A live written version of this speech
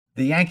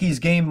The Yankees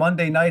game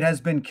Monday night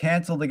has been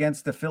canceled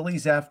against the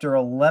Phillies after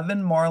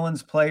 11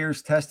 Marlins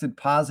players tested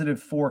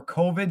positive for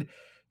COVID.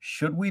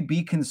 Should we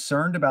be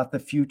concerned about the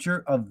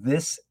future of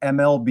this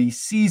MLB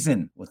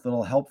season? With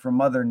little help from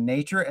Mother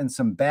Nature and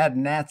some bad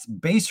Nats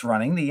base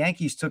running, the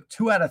Yankees took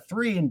 2 out of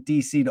 3 in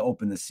DC to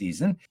open the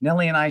season.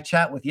 Nelly and I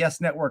chat with Yes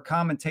Network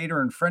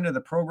commentator and friend of the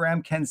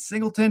program, Ken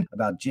Singleton,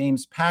 about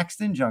James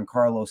Paxton,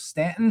 Giancarlo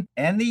Stanton,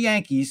 and the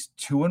Yankees'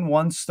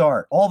 2-1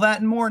 start. All that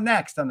and more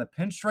next on the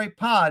Pinstripe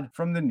Pod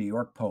from the New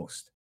York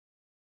Post.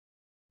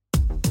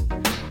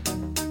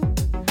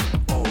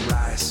 All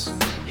rise.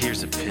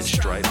 Here's a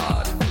Pinstripe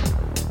Pod.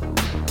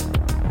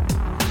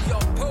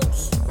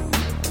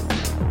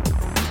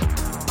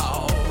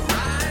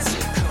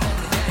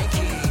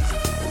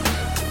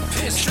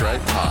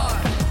 Pinstripe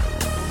Pod.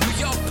 New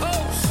York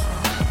Post.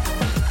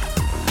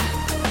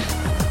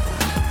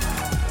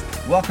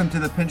 Welcome to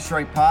the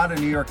Pinstripe Pod, a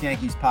New York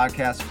Yankees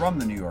podcast from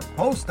the New York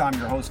Post. I'm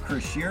your host,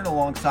 Chris Sheeran,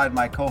 alongside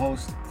my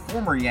co-host,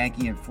 former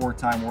Yankee and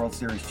four-time World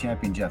Series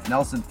champion Jeff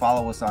Nelson.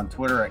 Follow us on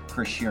Twitter at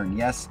Chris Sheeran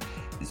Yes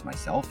is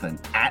myself, and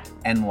at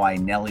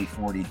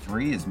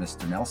NYNelly43 is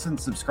Mr. Nelson.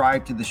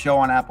 Subscribe to the show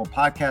on Apple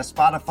Podcasts,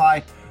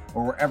 Spotify,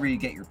 or wherever you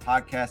get your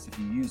podcasts. If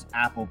you use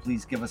Apple,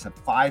 please give us a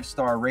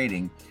 5-star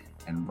rating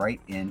and write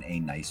in a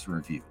nice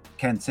review.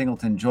 Ken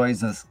Singleton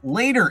joins us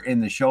later in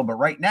the show, but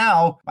right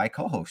now, my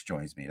co-host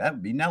joins me. That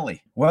would be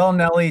Nelly. Well,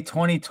 Nelly,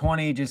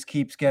 2020 just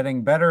keeps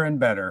getting better and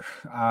better.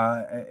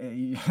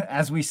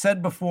 As we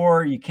said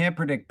before, you can't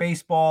predict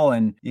baseball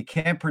and you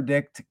can't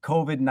predict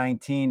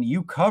COVID-19.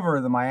 You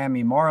cover the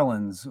Miami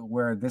Marlins,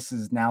 where this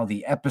is now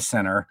the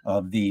epicenter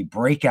of the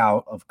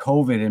breakout of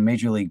COVID in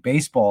Major League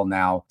Baseball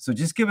now. So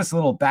just give us a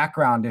little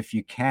background, if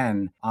you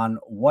can, on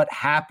what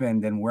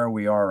happened and where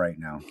we are right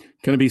now.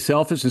 Can I be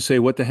selfish and say,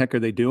 what the heck are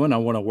they doing? I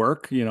want to work.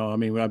 I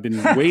mean, I've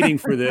been waiting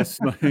for this,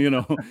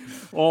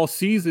 all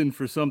season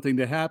for something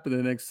to happen.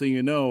 The next thing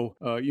you know,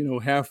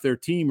 half their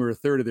team or a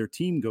third of their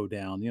team go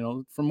down.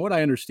 From what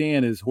I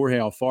understand is Jorge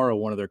Alfaro,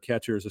 one of their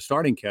catchers, a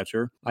starting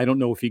catcher. I don't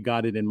know if he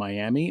got it in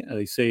Miami.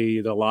 They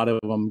say that a lot of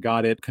them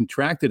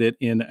contracted it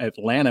in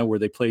Atlanta, where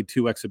they played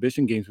 2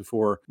 exhibition games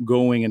before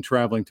going and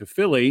traveling to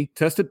Philly.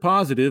 Tested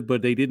positive,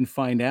 but they didn't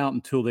find out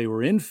until they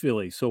were in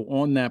Philly. So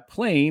on that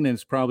plane, and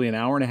it's probably an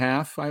hour and a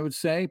half, I would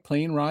say,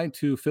 plane ride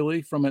to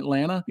Philly from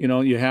Atlanta.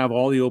 You have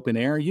all the open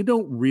air. You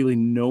don't really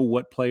know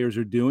what players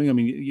are doing. I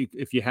mean,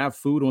 if you have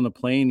food on the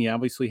plane, you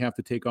obviously have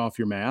to take off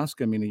your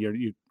mask. I mean,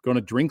 you're going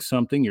to drink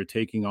something, you're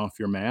taking off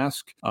your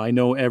mask. I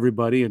know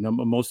everybody and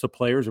most of the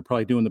players are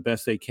probably doing the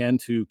best they can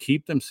to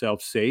keep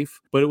themselves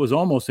safe, but it was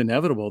almost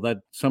inevitable that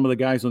some of the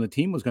guys on the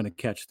team was going to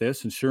catch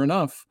this. And sure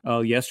enough,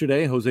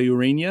 yesterday, Jose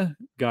Urena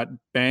got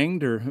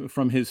banged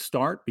from his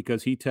start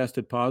because he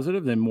tested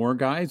positive, then more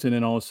guys. And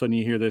then all of a sudden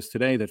you hear this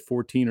today that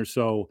 14 or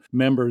so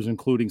members,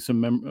 including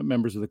some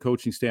members of the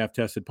coaching staff,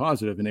 tested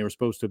positive, and they were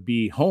supposed to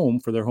be home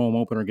for their home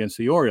opener against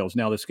the Orioles.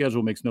 Now the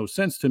schedule makes no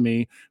sense to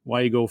me.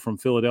 Why you go from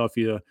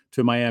Philadelphia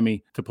to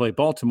Miami to play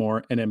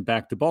Baltimore and then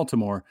back to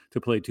Baltimore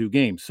to play 2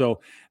 games. So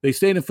they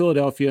stayed in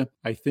Philadelphia.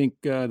 I think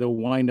they'll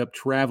wind up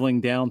traveling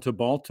down to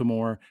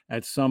Baltimore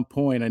at some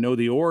point. I know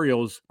the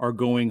Orioles are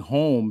going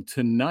home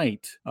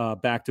tonight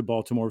back to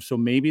Baltimore. So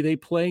maybe they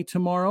play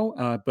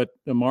tomorrow, but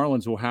the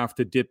Marlins will have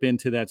to dip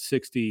into that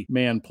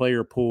 60-man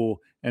player pool.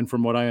 And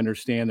from what I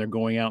understand, they're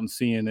going out and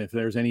seeing if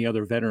there's any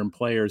other veteran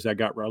players that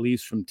got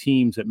released from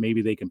teams that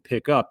maybe they can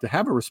pick up to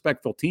have a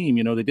respectful team.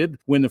 They did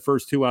win the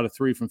first 2 out of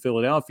 3 from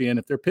Philadelphia. And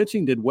if their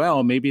pitching did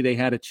well, maybe they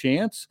had a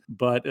chance.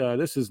 But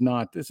this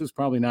is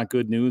probably not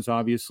good news,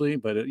 obviously.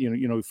 But,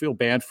 you feel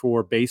bad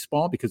for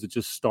baseball because it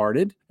just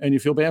started, and you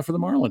feel bad for the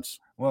Marlins.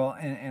 Well,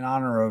 in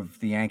honor of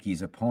the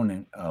Yankees'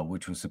 opponent,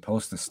 which was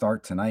supposed to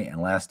start tonight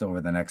and last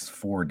over the next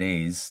 4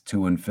 days,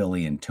 2 in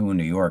Philly and 2 in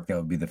New York, that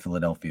would be the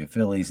Philadelphia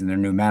Phillies, and their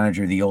new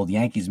manager, the old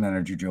Yankees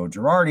manager, Joe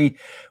Girardi,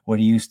 what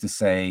he used to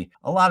say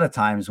a lot of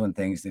times when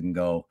things didn't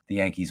go the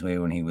Yankees' way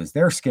when he was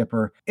their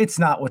skipper, it's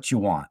not what you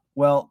want.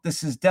 Well,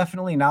 this is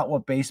definitely not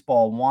what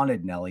baseball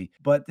wanted, Nelly,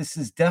 but this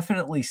is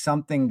definitely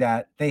something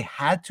that they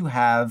had to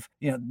have.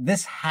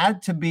 This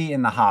had to be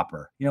in the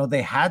hopper.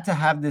 They had to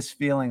have this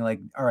feeling like,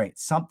 all right,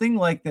 something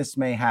like this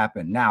may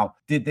happen. Now,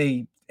 did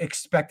they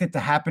expect it to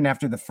happen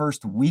after the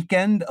first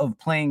weekend of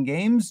playing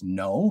games?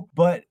 No.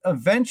 But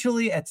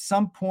eventually, at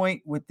some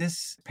point with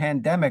this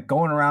pandemic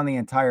going around the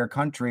entire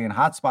country and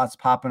hotspots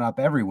popping up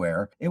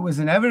everywhere, it was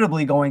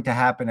inevitably going to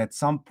happen at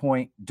some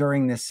point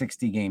during this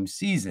 60-game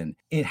season.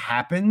 It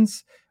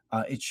happens.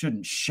 It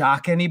shouldn't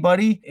shock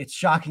anybody. It's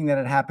shocking that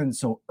it happened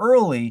so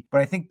early, but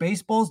I think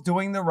baseball's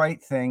doing the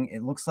right thing.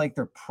 It looks like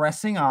they're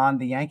pressing on.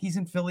 The Yankees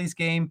and Phillies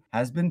game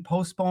has been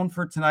postponed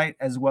for tonight,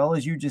 as well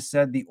as you just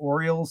said, the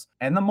Orioles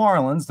and the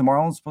Marlins. The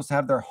Marlins supposed to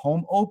have their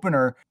home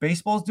opener.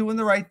 Baseball's doing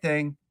the right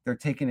thing. They're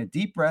taking a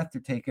deep breath.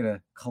 They're taking a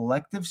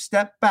collective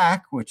step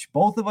back, which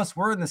both of us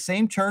were in the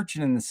same church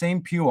and in the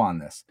same pew on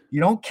this. You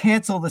don't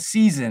cancel the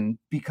season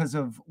because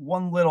of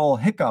one little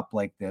hiccup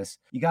like this.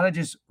 You got to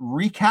just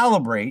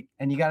recalibrate,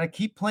 and you got to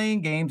keep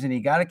playing games, and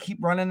you got to keep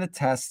running the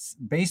tests.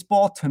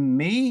 Baseball, to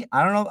me,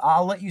 I don't know,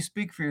 I'll let you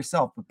speak for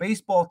yourself, but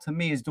baseball to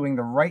me is doing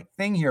the right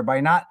thing here by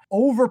not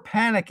over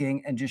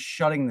panicking and just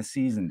shutting the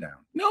season down.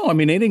 No, I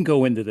mean, they didn't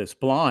go into this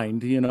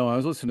blind. I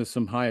was listening to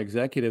some high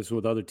executives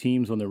with other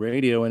teams on the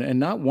radio, and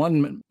not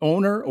one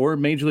owner or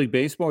Major League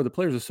Baseball or the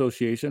Players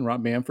Association,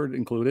 Rob Manfred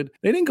included,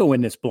 they didn't go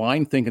in this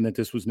blind thinking that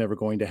this was never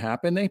going to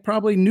happen. They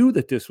probably knew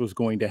that this was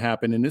going to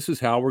happen, and this is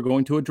how we're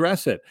going to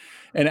address it.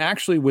 And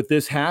actually, with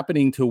this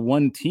happening to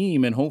one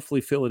team, and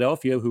hopefully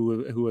Philadelphia,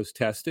 who has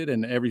tested,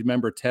 and every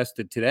member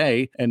tested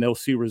today, and they'll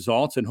see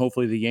results, and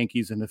hopefully the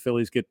Yankees and the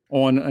Phillies get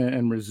on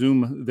and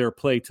resume their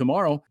play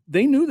tomorrow.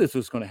 They knew this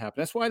was going to happen.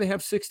 That's why they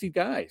have 60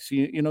 guys.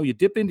 You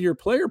dip into your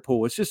player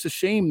pool. It's just a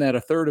shame that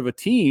a third of a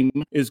team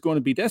is going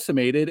to be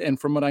decimated. And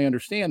from what I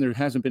understand, there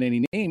hasn't been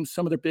any names.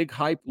 Some of their big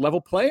hype level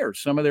players,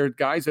 some of their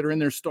guys that are in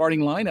their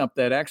starting lineup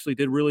that actually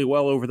did really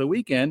well over the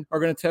weekend are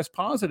going to test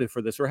positive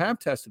for this or have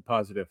tested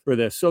positive for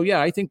this. So yeah,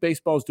 I think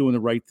baseball is doing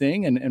the right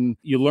thing. And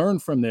you learn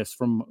from this,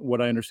 from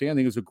what I understand. I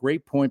think it was a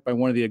great point by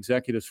one of the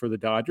executives for the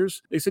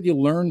Dodgers. They said, you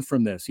learn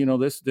from this.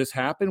 This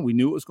happened. We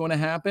knew it was going to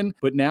happen,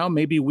 but now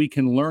maybe we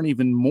can learn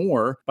even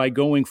more by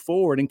going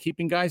forward and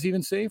keeping guys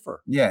even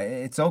safer. Yeah,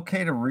 it's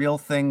okay to reel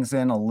things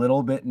in a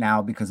little bit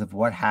now because of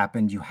what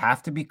happened. You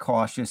have to be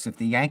cautious. If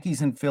the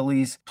Yankees and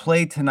Phillies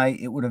played tonight,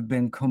 it would have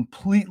been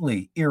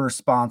completely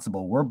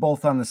irresponsible. We're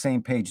both on the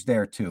same page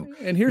there too.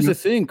 And here's the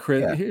thing,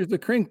 Chris. Yeah. Here's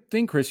the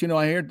thing, Chris.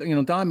 I heard,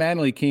 Don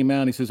Mattingly came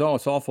out and he says, "Oh,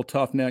 it's awful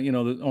tough now,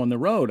 on the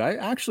road."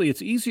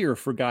 It's easier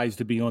for guys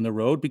to be on the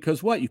road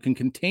because you can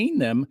contain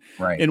them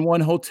in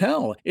one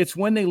hotel. It's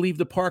when they leave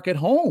the park at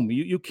home.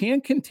 You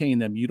can't contain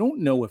them. You don't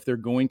know if they're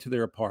going to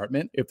their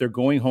apartment, if they're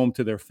going home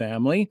to their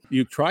family.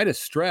 You try to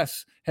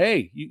stress,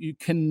 hey, you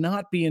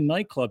cannot be in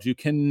nightclubs. You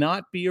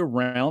cannot be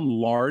around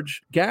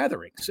large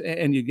gatherings,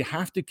 and you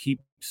have to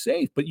keep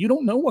safe, but you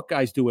don't know what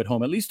guys do at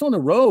home. At least on the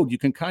road, you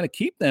can kind of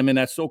keep them in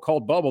that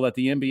so-called bubble that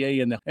the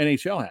NBA and the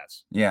NHL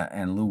has. Yeah,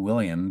 and Lou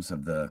Williams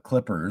of the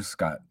Clippers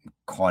got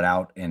caught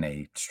out in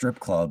a strip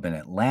club in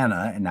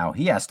Atlanta, and now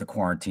he has to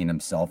quarantine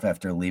himself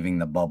after leaving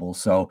the bubble.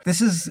 So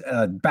this is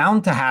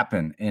bound to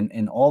happen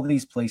in all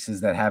these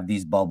places that have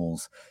these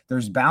bubbles.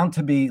 There's bound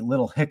to be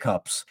little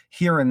hiccups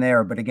here and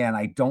there, but again,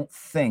 I don't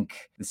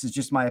think, this is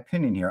just my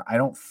opinion here, I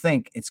don't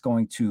think it's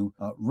going to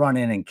run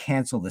in and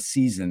cancel the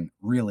season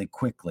really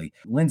quickly.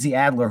 Lindsay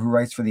Adler, who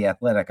writes for The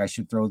Athletic, I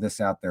should throw this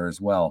out there as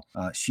well.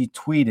 She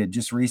tweeted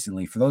just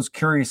recently, for those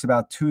curious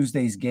about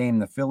Tuesday's game,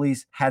 the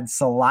Phillies had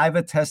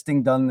saliva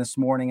testing done this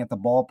morning at the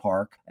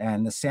ballpark,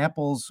 and the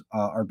samples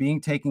are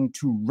being taken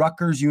to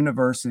Rutgers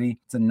University.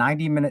 It's a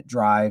 90-minute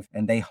drive,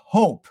 and they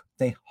hope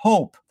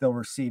they'll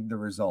receive the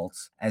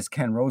results, as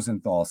Ken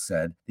Rosenthal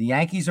said. The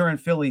Yankees are in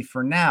Philly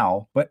for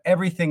now, but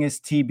everything is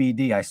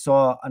TBD. I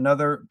saw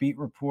another beat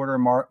reporter,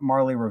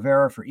 Marley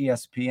Rivera for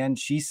ESPN.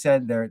 She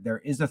said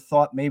there is a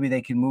thought maybe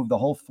they can move the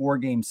whole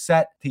 4-game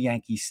set to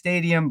Yankee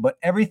Stadium, but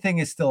everything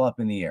is still up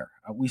in the air.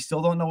 We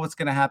still don't know what's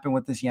going to happen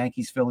with this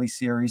Yankees-Phillies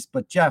series.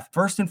 But, Jeff,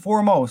 first and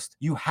foremost,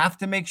 you have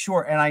to make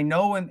sure, and I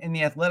know in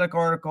the Athletic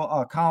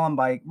article column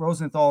by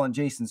Rosenthal and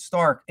Jason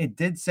Stark, it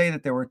did say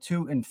that there were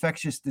 2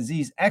 infectious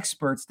disease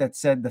experts that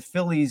said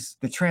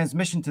the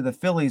transmission to the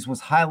Phillies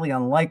was highly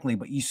unlikely,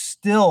 but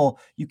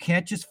you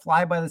can't just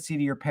fly by the seat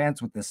of your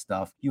pants with this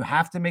stuff. You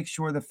have to make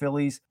sure the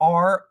Phillies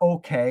are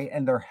okay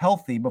and they're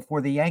healthy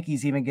before the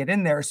Yankees even get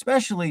in there,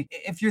 especially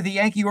if you're the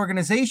Yankee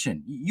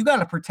organization. You got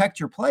to protect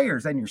your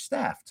players and your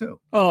staff, too.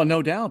 Oh,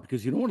 no doubt,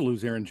 because you don't want to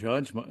lose Aaron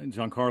Judge,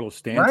 Giancarlo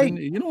Stanton. Right.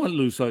 You don't want to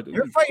lose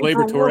You're fighting Gleyber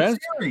for a World Torres.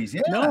 Series.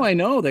 Yeah. No, I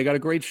know. They got a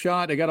great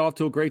shot. They got off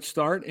to a great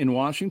start in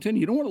Washington.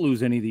 You don't want to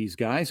lose any of these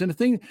guys. And the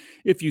thing,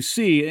 if you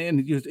see,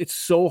 and it's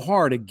so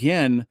hard,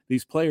 again,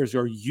 these players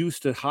are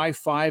used to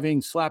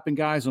high-fiving, slapping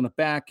guys on the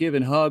back,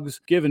 giving hugs,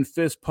 giving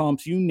fist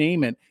pumps, you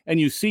name it. And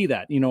you see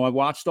that. I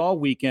watched all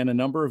weekend a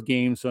number of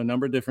games, so a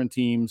number of different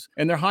teams,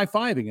 and they're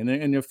high-fiving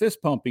and they're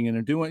fist pumping and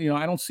they're doing,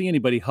 I don't see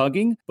anybody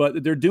hugging,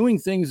 but they're doing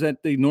things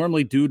that they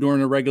normally do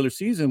during a regular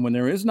season when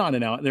there isn't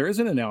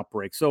an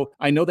outbreak. So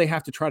I know they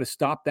have to try to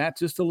stop that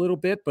just a little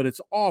bit, but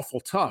it's awful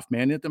tough,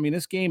 man.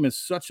 This game is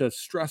such a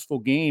stressful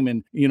game.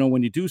 And,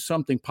 when you do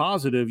something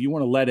positive, you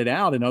want to let it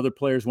out and other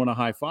players want to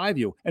high five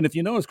you. And if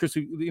you notice, Chris,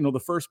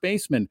 the first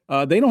baseman,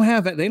 they don't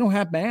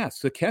have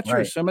masks. The catchers,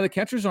 right. Some of the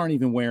catchers aren't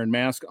even wearing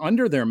masks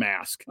under their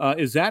mask.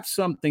 Is that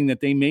something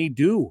that they may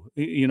do?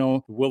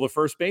 Will the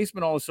first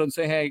baseman all of a sudden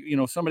say, hey,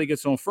 somebody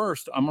gets on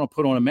first, I'm going to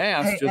put on a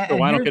mask so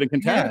I don't get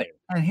contaminated.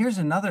 Yeah. And here's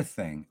another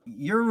thing.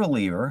 You're a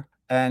reliever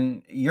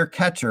and your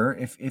catcher,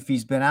 if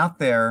he's been out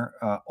there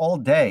all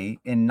day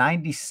in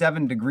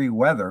 97-degree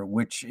weather,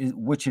 which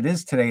it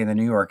is today in the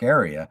New York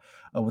area,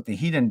 with the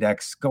heat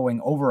index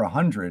going over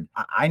 100,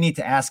 I need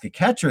to ask a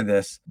catcher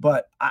this,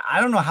 but I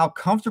don't know how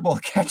comfortable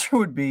a catcher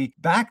would be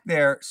back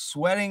there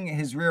sweating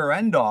his rear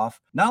end off,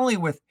 not only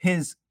with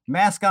his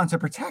mask on to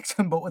protect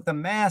them, but with the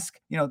mask,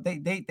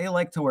 they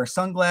like to wear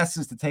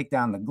sunglasses to take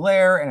down the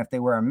glare. And if they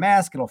wear a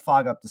mask, it'll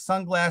fog up the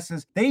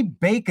sunglasses. They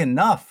bake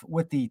enough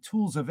with the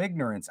tools of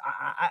ignorance.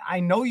 I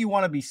know you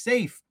want to be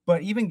safe,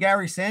 but even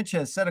Gary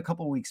Sanchez said a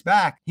couple of weeks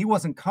back, he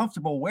wasn't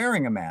comfortable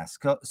wearing a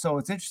mask. So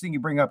it's interesting you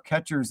bring up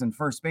catchers and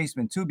first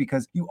baseman too,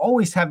 because you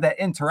always have that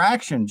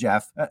interaction,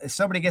 Jeff. If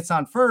somebody gets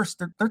on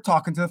first, they're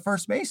talking to the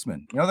first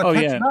baseman. They're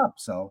catching up.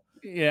 So.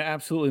 Yeah,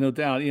 absolutely. No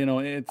doubt.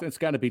 It's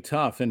got to be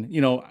tough. And,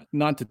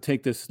 not to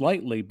take this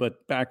lightly,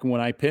 but back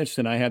when I pitched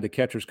and I had the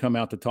catchers come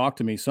out to talk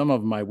to me, some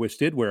of them I wish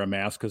did wear a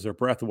mask because their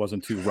breath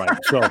wasn't too right.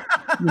 So,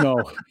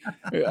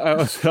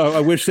 I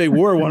wish they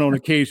wore one on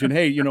occasion.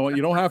 Hey, you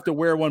don't have to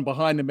wear one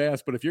behind the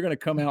mask, but if you're going to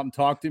come out and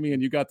talk to me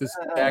and you got this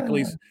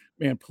Achilles,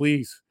 man,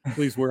 please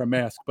wear a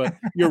mask. But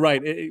you're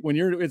right.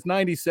 It's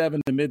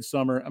 97 in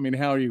midsummer. I mean,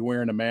 how are you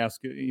wearing a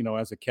mask,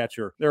 as a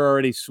catcher? They're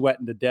already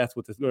sweating to death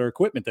with their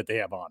equipment that they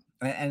have on.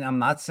 And I'm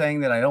not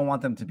saying that I don't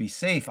want them to be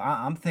safe.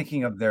 I'm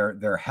thinking of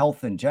their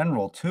health in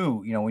general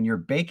too. When you're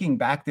baking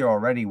back there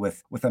already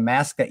with a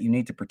mask that you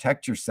need to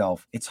protect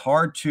yourself, it's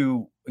hard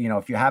to,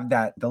 if you have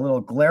the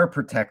little glare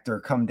protector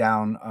come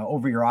down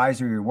over your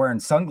eyes, or you're wearing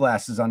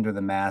sunglasses under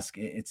the mask,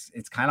 it's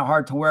kind of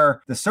hard to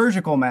wear the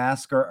surgical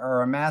mask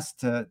or a mask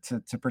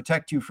to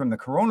protect you from the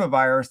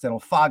coronavirus that'll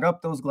fog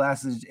up those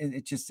glasses.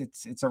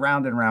 It's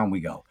around and around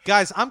we go.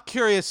 Guys, I'm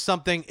curious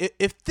something.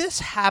 If this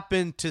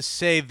happened to,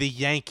 say, the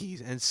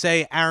Yankees and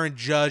say Aaron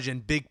Judge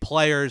and big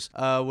players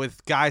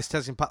with guys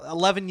testing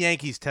 11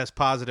 Yankees test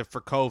positive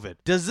for COVID,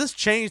 does this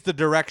change the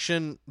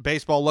direction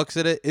baseball looks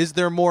at it? Is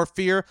there more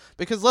fear?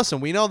 Because listen,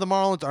 we know the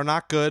Marlins are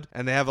not good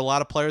and they have a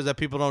lot of players that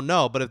people don't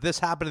know, but if this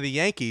happened to the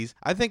Yankees,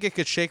 I think it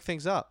could shake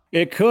things up.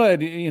 It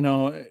could,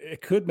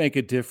 it could make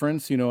a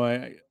difference.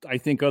 I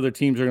think other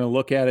teams are going to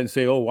look at it and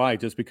say, oh, why?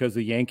 Just because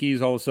the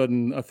Yankees, all of a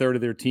sudden, a third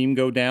of their team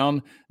go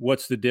down,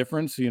 what's the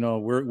difference?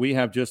 We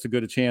have just as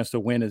good a chance to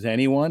win as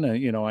anyone.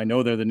 I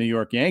know they're the New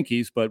York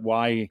Yankees, but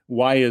why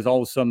is all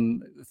of a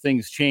sudden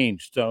things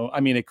changed? So, I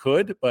mean, it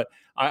could, but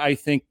I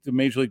think the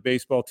Major League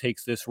Baseball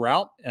takes this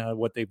route,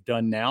 what they've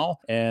done now,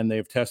 and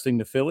they're testing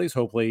the Phillies.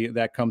 Hopefully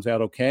that comes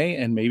out okay,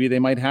 and maybe they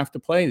might have to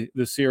play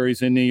the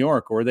series in New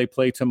York, or they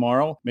play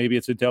tomorrow. Maybe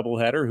it's a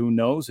doubleheader, who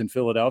knows, in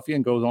Philadelphia,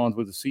 and goes on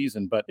with the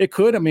season. But it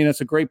could. I mean,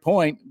 it's a great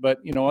point, but,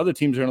 other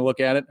teams are going to look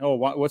at it. Oh,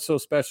 what's so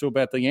special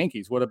about the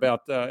Yankees? What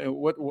about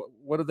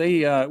what are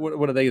they?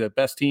 What are they, the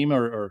best team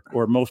or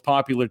most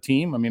popular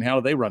team? I mean, how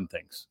do they run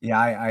things? Yeah,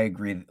 I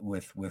agree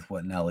with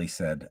what Nelly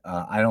said.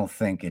 I don't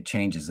think it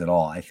changes at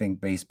all. I think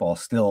baseball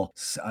still,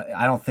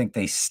 I don't think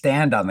they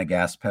stand on the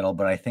gas pedal,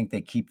 but I think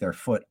they keep their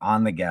foot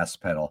on the gas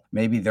pedal.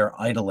 Maybe they're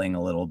idling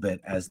a little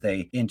bit as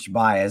they inch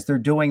by, as they're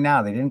doing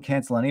now. They didn't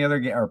cancel any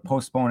other or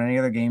postpone any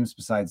other games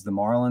besides the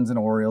Marlins and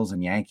Orioles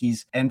and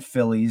Yankees and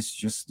Phillies,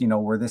 just,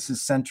 where this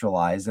is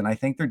centralized. And I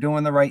think they're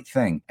doing the right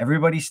thing.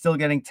 Everybody's still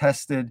getting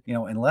tested,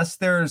 unless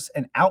there's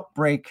an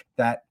outbreak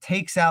that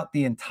takes out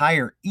the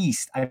entire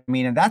East. I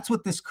mean, and that's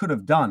what this could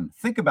have done.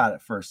 Think about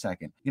it for a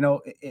second.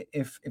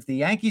 If the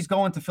Yankees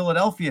go into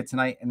Philadelphia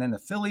tonight, and then the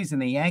Phillies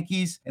and the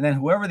Yankees, and then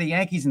whoever the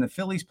Yankees and the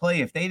Phillies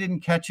play, if they didn't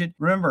catch it,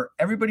 remember,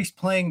 everybody's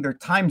playing their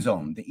time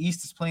zone. The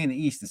East is playing the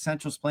East, the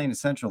Central's playing the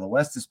Central, the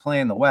West is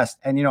playing the West.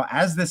 And,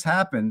 as this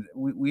happened,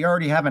 we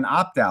already have an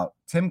opt-out.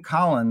 Tim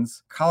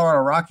Collins,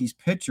 Colorado Rockies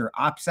pitcher,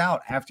 opts out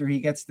after he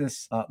gets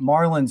this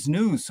Marlins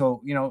news.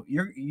 So,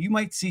 you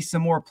might see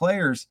some more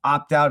players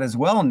opt out as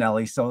well,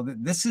 Nelly. So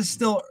this is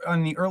still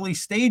on the early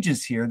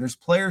stages here. There's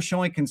players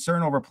showing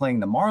concern over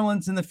playing the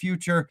Marlins in the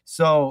future.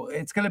 So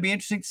it's going to be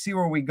interesting to see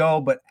where we go.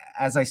 But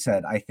as I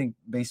said, I think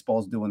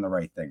baseball's doing the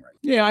right thing right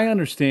now. Yeah, I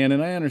understand.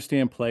 And I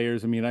understand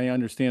players. I mean, I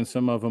understand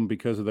some of them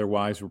because of their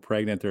wives were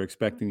pregnant. They're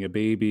expecting a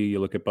baby.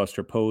 You look at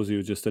Buster Posey,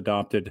 who just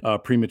adopted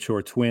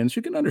premature twins.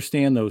 You can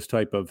understand those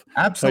type of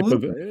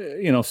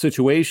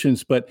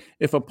situations. But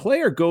if a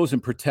player goes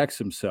and protects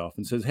himself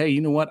and says, hey,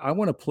 you know what? I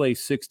want to play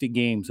 60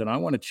 games and I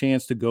want a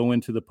chance to go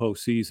into the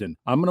postseason.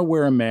 I'm going to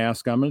wear a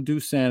mask. I'm going to do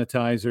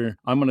sanitizer.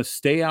 I'm going to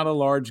stay out of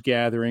large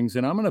gatherings,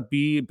 and I'm going to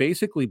be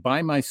basically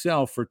by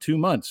myself for 2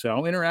 months. So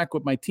I'll interact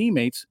with my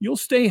teammates. You'll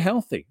stay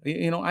healthy.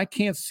 I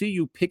can't see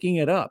you picking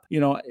it up.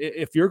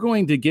 If you're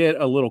going to get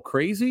a little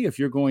crazy, if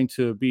you're going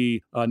to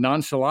be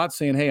nonchalant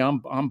saying, hey,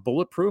 I'm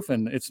bulletproof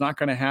and it's not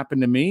going to happen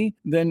to me,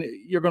 then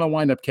you're going to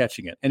wind up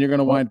catching it, and you're going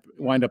to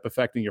wind up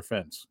affecting your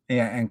friends.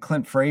 Yeah, and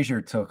Clint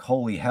Frazier took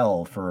holy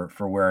hell for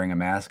wearing a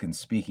mask and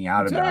speaking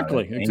out about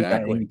it.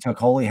 Exactly. He took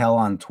holy hell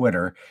on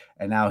Twitter,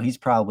 and now he's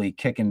probably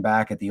kicking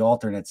back at the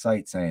alternate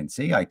site saying,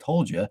 see, I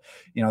told you,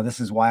 this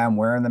is why I'm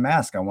wearing the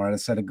mask. I wanted to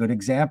set a good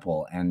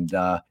example. And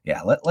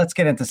let's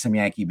get into some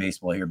Yankee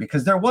baseball here,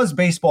 because there was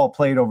baseball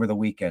played over the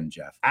weekend,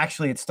 Jeff.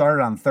 Actually, it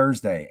started on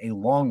Thursday, a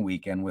long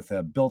weekend with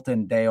a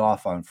built-in day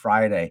off on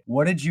Friday.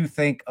 What did you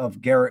think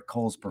of Garrett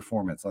Cole's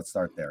performance? Let's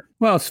start there.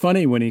 Well, it's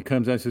funny when he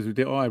comes out and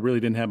says, oh, I really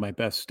didn't have my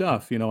best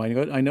stuff. I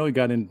know he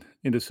got in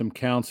into some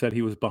counts that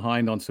he was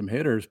behind on some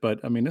hitters. But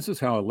I mean, this is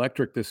how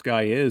electric this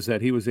guy is,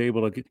 that he was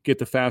able to get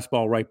the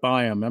fastball right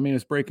by him. I mean,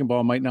 his breaking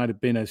ball might not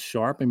have been as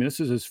sharp. I mean, this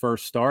is his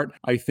first start.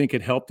 I think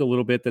it helped a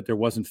little bit that there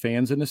wasn't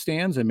fans in the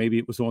stands and maybe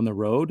it was on the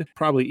road.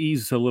 Probably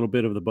eased a little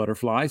bit of the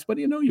butterflies, but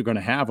you're going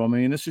to have them. I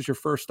mean, this is your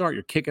first start.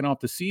 You're kicking off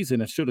the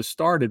season. It should have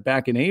started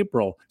back in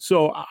April.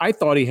 So I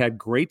thought he had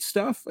great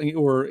stuff,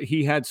 or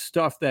he had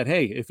stuff that,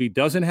 hey, if he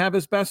doesn't have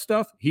his best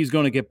stuff, he's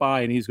going to get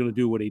by and he's going to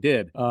do what he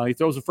did. He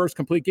throws the first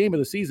complete game of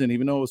the season,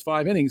 even though it was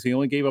 5 innings. He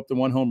only gave up the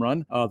 1 home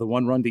run, the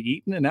 1 run to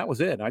Eaton, and that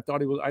was it. I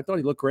thought he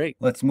looked great.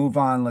 Let's move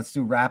on. Let's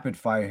do rapid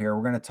fire here.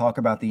 We're going to talk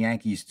about the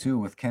Yankees too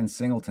with Ken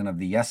Singleton of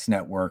the Yes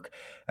Network.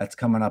 That's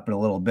coming up in a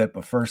little bit.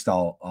 But first,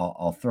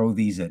 I'll throw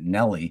these at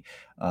Nelly.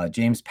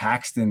 James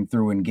Paxton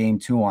threw in game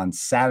 2 on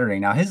Saturday.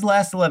 Now, his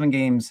last 11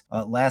 games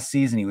last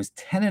season, he was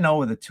 10-0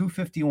 with a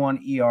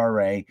 2.51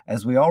 ERA.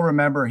 As we all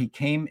remember, he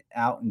came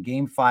out in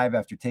game 5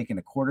 after taking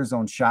a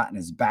cortisone shot in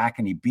his back,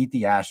 and he beat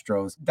the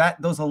Astros.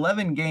 Those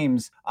 11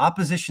 games,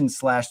 opposition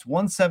slashed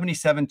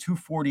 177,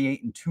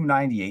 248, and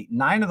 298.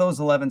 9 of those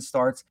 11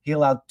 starts, he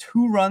allowed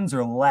 2 runs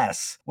or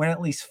less, went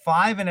at least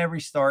 5 in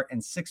every start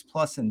and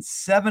 6+ in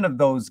 7 of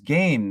those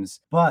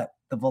games. But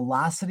the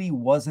velocity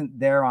wasn't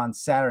there on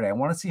Saturday. I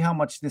want to see how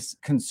much this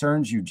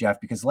concerns you,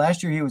 Jeff, because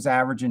last year he was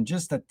averaging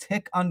just a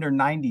tick under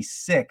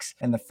 96,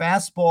 and the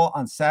fastball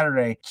on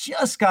Saturday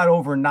just got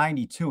over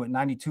 92 at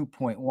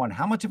 92.1.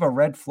 How much of a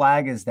red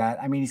flag is that?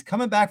 I mean, he's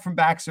coming back from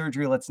back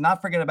surgery. Let's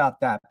not forget about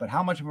that. But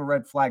how much of a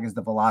red flag is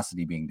the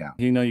velocity being down?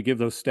 You give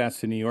those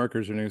stats to New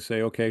Yorkers and they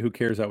say, okay, who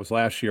cares? That was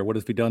last year. What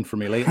has he done for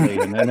me lately?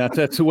 And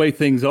that's the way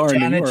things are in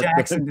New York. Janet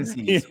Jackson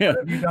disease. Yeah. What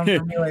have you done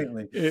for me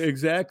lately?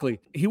 Exactly.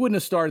 He wouldn't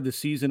have started the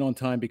season on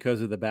time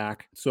because of the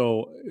back.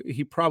 So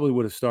he probably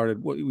would have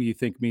started. What do you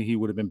think? He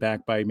would have been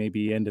back by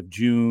maybe end of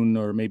June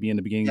or maybe in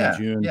the beginning of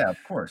June. Yeah, of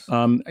course.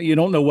 You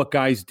don't know what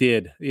guys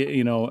did,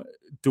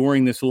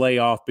 during this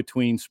layoff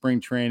between spring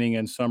training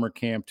and summer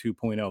camp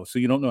 2.0. So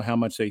you don't know how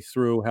much they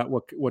threw,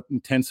 what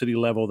intensity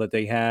level that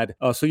they had.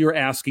 So you're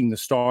asking the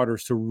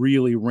starters to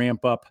really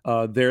ramp up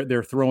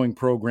their throwing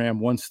program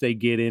once they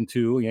get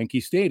into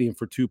Yankee Stadium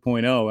for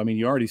 2.0. I mean,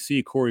 you already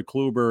see Corey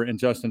Kluber and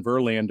Justin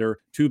Verlander,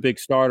 2 big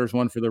starters,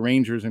 one for the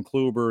Rangers and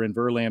Kluber, and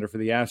Verlander for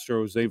the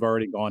Astros. They've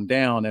already gone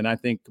down. And I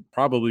think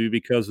probably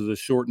because of the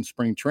shortened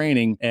spring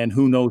training and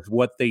who knows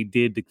what they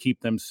did to keep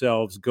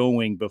themselves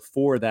going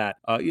before that.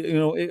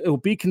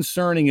 It'll be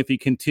concerning if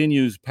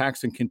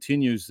Paxton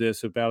continues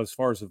this about as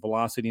far as the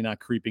velocity not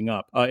creeping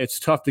up. It's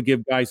tough to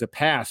give guys a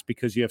pass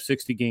because you have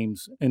 60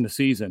 games in the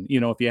season.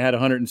 If you had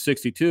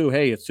 162,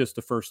 hey, it's just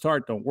the first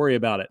start. Don't worry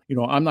about it.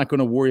 I'm not going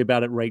to worry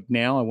about it right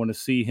now. I want to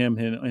see him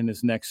in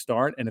his next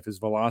start. And if his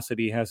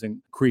velocity hasn't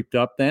creeped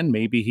up, then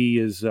maybe he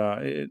is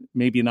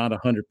maybe not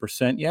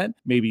 100% yet.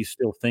 Maybe he's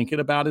still thinking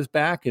about his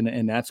back,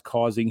 and that's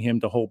causing him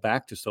to hold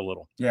back just a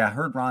little. Yeah, I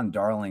heard Ron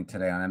Darling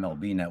today on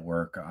MLB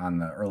Network on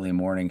the early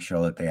morning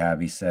show that they have.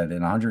 He said in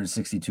a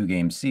 162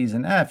 game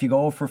season, if you go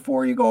 0 for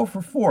 4, you go 0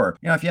 for 4.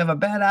 If you have a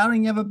bad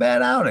outing, you have a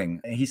bad outing.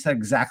 He said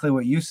exactly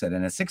what you said.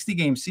 In a 60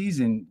 game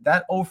season,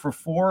 that 0 for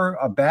 4,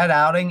 a bad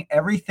outing,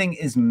 everything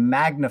is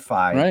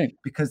magnified, right?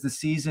 Because the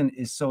season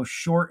is so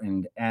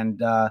shortened. And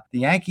the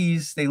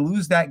Yankees, they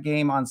lose that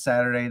game on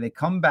Saturday. They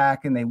come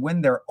back and they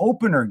win their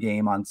opener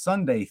game on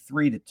Sunday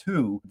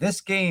 3-2. This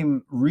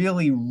game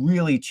really,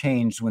 really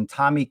changed when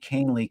Tommy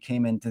Kahnle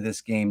came into this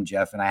game,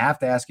 Jeff. And I have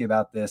to ask you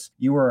about this.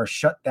 You were a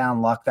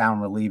shutdown, lockdown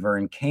reliever,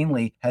 and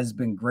Kahnle has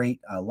been great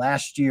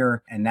last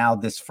year and now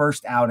this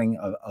first outing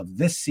of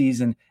this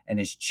season, and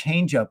his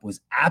changeup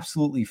was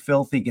absolutely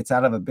filthy. Gets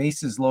out of a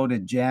bases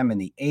loaded jam in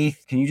the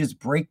 8th. Can you just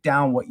break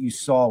down what you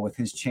saw with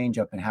his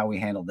changeup and how he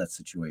handled that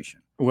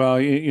situation? Well,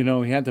 he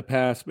had the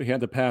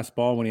pass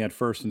ball when he had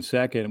first and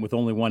second, and with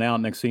only 1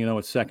 out. Next thing you know,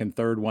 it's second,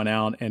 third, 1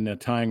 out, and the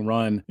tying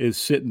run is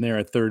sitting there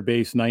at third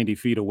base, 90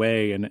 feet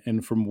away.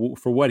 And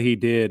for what he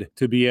did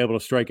to be able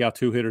to strike out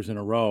 2 hitters in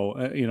a row,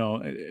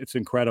 it's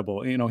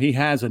incredible. He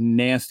has a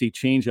nasty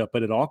changeup,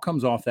 but it all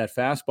comes off that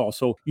fastball.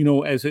 So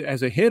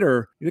as a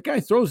hitter, the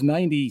guy throws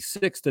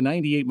 96 to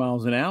 98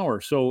 miles an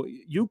hour. So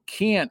you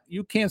can't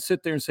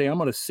sit there and say I'm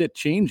going to sit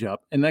changeup,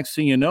 and next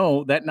thing you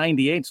know, that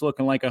 98's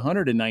looking like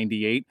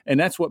 198, and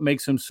that's what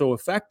makes him so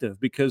effective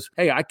because,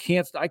 hey, I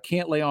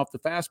can't lay off the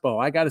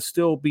fastball. I got to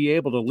still be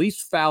able to at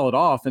least foul it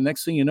off. And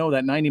next thing you know,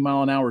 that 90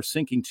 mile an hour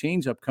sinking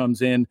changeup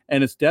comes in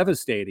and it's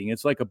devastating.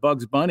 It's like a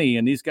Bugs Bunny,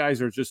 and these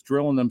guys are just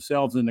drilling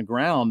themselves in the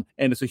ground.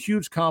 And it's a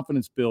huge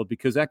confidence build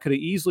because that could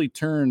have easily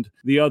turned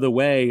the other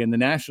way and the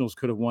Nationals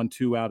could have won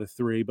 2 out of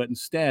 3. But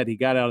instead, he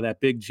got out of that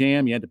big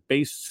jam. He had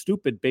a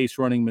stupid base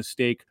running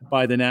mistake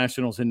by the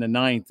Nationals in the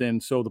 9th.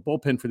 And so the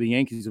bullpen for the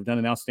Yankees have done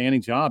an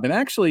outstanding job. And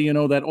actually,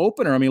 that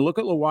opener, look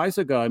at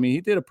Loaizaga. He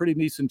did a pretty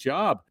decent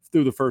job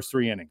through the first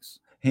 3 innings.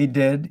 He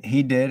did.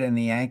 He did. And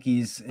the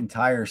Yankees'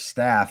 entire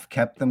staff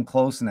kept them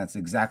close. And that's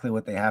exactly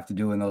what they have to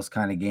do in those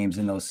kind of games,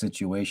 in those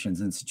situations.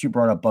 And since you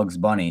brought up Bugs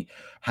Bunny,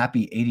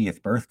 happy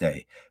 80th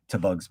birthday to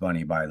Bugs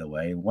Bunny, by the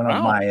way. One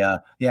of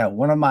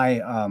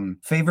my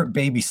favorite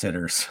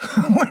babysitters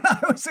when I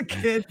was a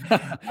kid.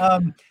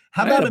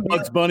 How I had about a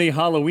Bugs Bunny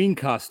Halloween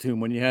costume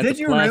when you had Did the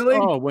you plastic. really?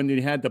 Oh, when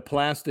you had the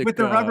plastic with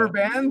the rubber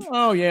band?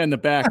 Oh yeah, in the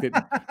back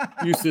that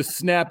used to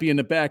snap you in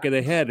the back of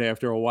the head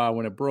after a while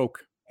when it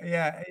broke.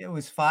 Yeah, it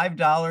was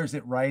 $5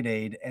 at Rite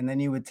Aid, and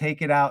then you would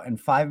take it out, and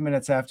 5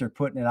 minutes after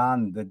putting it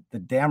on, the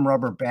damn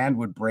rubber band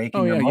would break,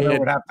 and Oh, your yeah, mother you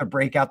would had have to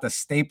break out the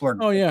stapler.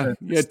 Oh yeah, the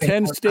you had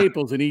 10 stapler.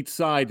 staples in each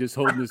side just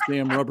holding this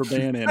damn rubber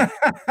band in.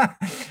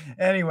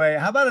 Anyway,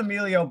 how about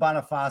Emilio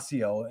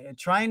Bonifacio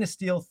trying to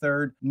steal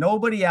third?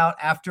 Nobody out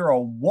after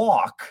a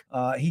walk.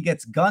 He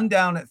gets gunned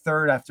down at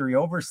third after he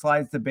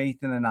overslides the base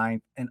in the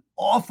ninth. An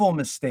awful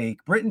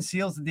mistake. Britton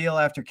seals the deal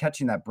after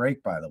catching that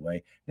break, by the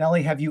way.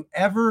 Nelly, have you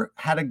ever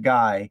had a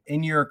guy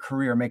in your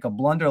career make a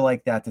blunder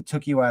like that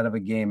took you out of a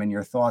game, and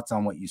your thoughts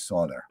on what you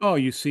saw there? Oh,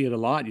 you see it a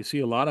lot. You see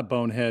a lot of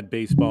bonehead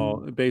base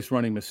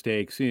running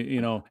mistakes,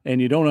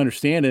 and you don't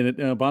understand it.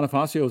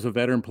 Bonifacio is a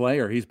veteran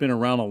player. He's been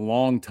around a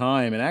long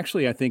time. And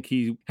actually, I think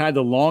he had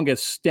the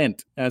longest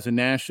stint as a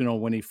national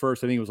when he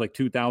first, I think it was like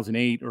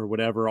 2008 or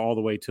whatever, all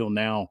the way till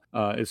now,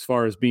 as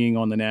far as being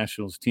on the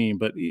Nationals team.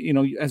 But,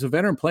 as a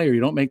veteran player, you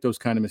don't make those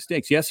kind of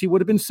mistakes. Yes, he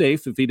would have been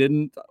safe if he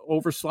didn't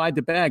overslide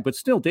the bag. But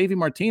still, Davey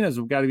Martinez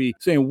have got to be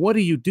saying, what are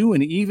you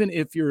doing? Even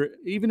if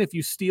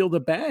you steal the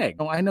bag.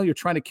 I know you're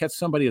trying to catch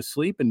somebody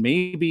asleep, and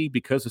maybe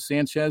because of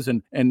Sanchez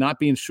and not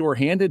being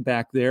sure-handed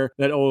back there,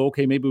 that,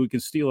 okay, maybe we can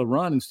steal a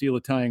run and steal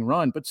a tying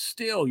run. But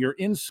still, you're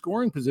in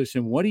scoring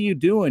position. What are you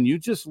doing? You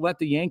just let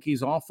the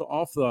Yankees off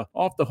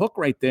the hook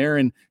right there.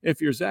 And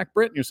if you're Zach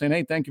Britton, you're saying,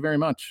 hey, thank you very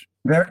much.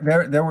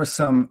 There was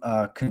some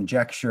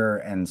conjecture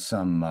and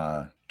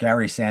some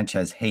Gary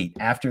Sanchez hate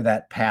after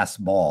that pass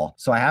ball.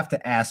 So I have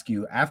to ask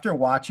you, after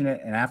watching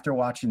it and after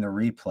watching the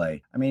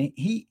replay, I mean,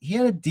 he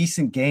had a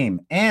decent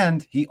game,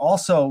 and he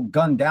also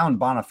gunned down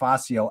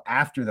Bonifacio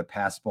after the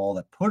pass ball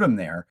that put him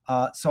there.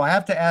 So I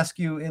have to ask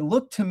you, it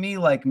looked to me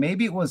like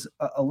maybe it was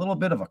a little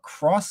bit of a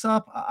cross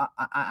up.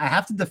 I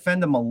have to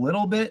defend him a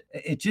little bit.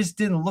 It just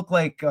didn't look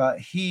like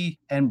he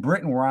and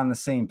Britton were on the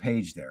same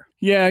page there.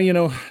 Yeah,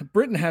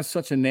 Britton has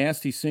such a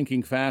nasty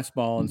sinking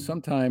fastball, and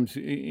sometimes,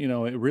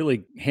 it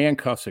really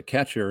handcuffs a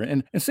catcher.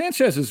 And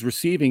Sanchez's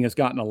receiving has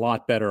gotten a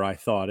lot better, I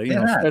thought,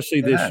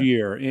 especially this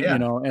year. Yeah.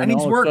 And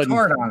he's worked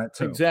hard on it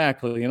too.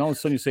 Exactly. And all of a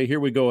sudden you say, here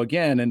we go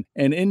again.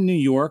 And in New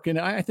York, and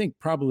I think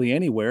probably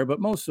anywhere,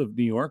 but most of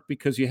New York,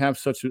 because you have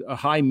such a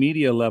high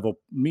media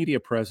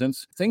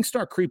presence, things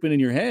start creeping in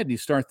your head. You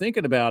start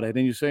thinking about it,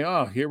 and you say,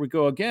 oh, here we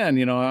go again.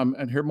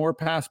 I hear more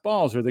pass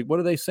balls. What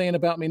are they saying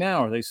about me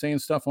now? Are they saying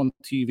stuff on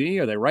TV?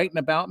 Are they writing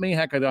about me?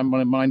 Heck, I'm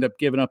going to wind up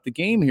giving up the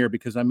game here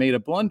because I made a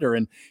blunder.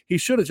 And he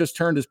should have just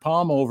turned his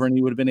palm over and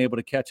he would have been able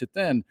to catch it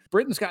then.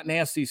 Britton's got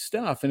nasty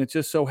stuff, and it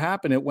just so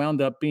happened it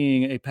wound up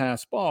being a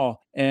pass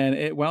ball. And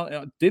it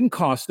didn't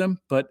cost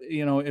them, but,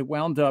 it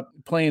wound up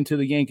playing to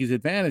the Yankees'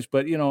 advantage.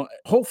 But,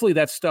 hopefully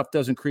that stuff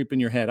doesn't creep in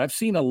your head. I've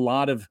seen a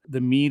lot of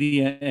the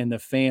media and the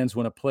fans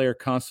when a player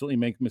constantly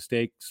makes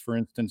mistakes, for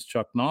instance,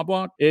 Chuck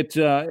Knobloch, as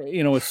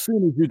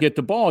soon as you get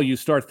the ball, you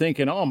start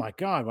thinking, oh my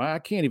God, I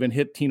can't even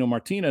hit Tino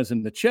Martinez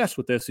in the chest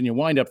with this. And you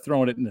wind up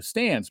throwing it in the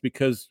stands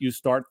because you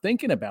start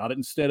thinking about it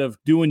instead of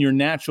doing your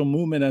natural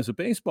movement as a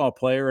baseball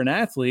player, an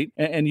athlete.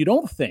 And you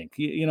don't think,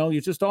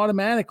 you just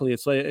automatically,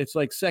 it's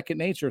like second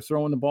nature,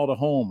 throwing the ball to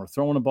home or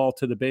throwing the ball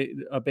to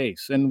a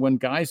base. And when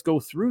guys go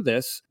through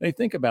this, they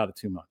think about it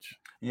too much.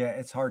 Yeah,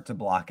 it's hard to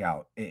block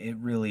out. It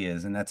really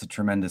is. And that's a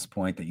tremendous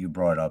point that you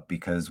brought up,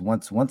 because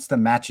once the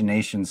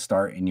machinations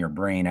start in your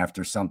brain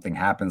after something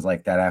happens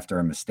like that, after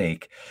a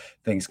mistake,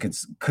 things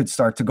could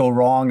start to go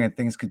wrong, and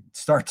things could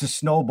start to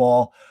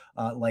snowball,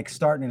 like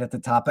starting it at the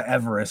top of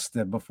Everest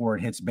before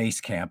it hits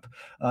base camp.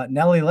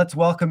 Nelly, let's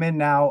welcome in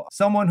now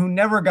someone who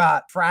never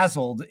got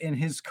frazzled in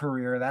his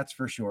career, that's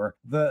for sure.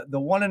 The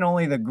one and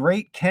only, the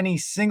great Kenny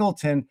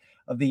Singleton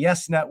of the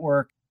Yes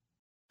Network.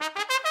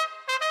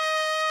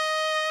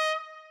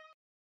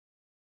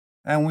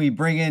 And we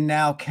bring in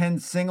now Ken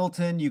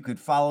Singleton. You could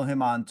follow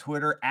him on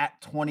Twitter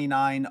at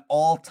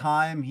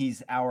 29alltime.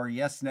 He's our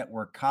Yes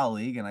Network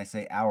colleague. And I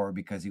say our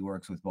because he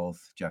works with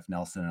both Jeff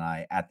Nelson and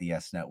I at the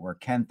Yes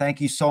Network. Ken,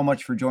 thank you so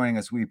much for joining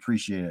us. We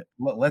appreciate it.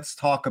 Let's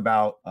talk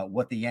about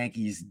what the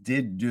Yankees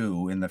did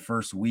do in the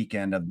first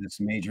weekend of this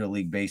Major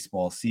League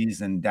Baseball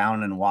season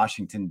down in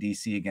Washington,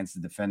 D.C. against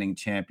the defending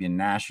champion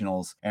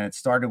Nationals. And it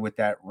started with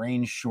that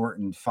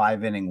rain-shortened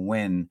 5-inning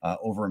win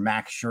over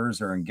Max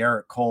Scherzer and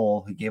Garrett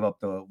Cole. He gave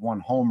up the one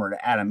homer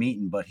to Adam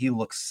Eaton, but he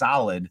looks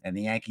solid, and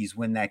the Yankees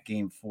win that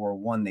game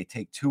 4-1. They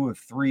take 2 of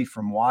 3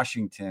 from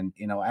Washington.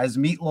 As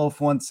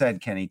Meatloaf once said,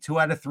 Kenny, 2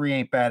 out of 3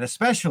 ain't bad,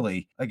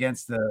 especially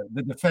against the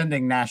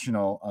defending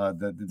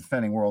the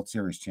defending World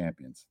Series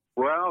champions.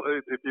 Well,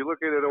 if you look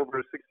at it over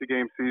a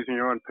 60-game season,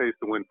 you're on pace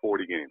to win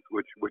 40 games,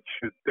 which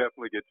should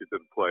definitely get you to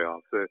the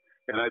playoffs.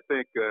 And I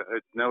think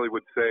Nelly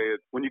would say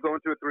when you go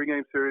into a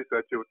 3-game series,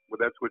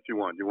 that's what you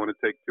want. You want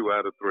to take 2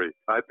 out of 3.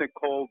 I think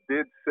Cole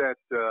did set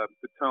the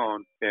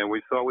tone, and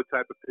we saw what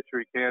type of pitcher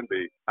he can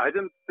be. I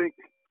didn't think.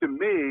 To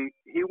me,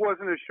 he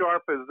wasn't as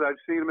sharp as I've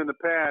seen him in the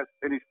past,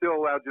 and he still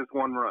allowed just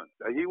 1 run.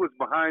 He was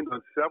behind on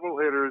several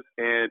hitters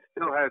and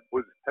still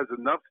has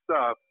enough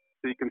stuff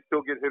so he can still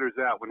get hitters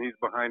out when he's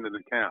behind in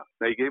the count.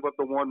 Now, he gave up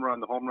the 1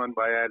 run, the home run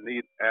by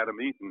Adam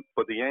Eaton,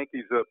 but the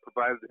Yankees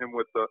provided him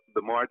with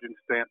the margin,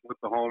 Stanton with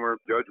the homer,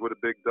 Judge with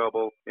a big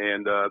double,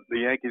 and the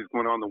Yankees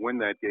went on to win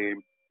that game.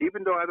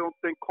 Even though I don't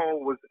think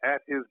Cole was at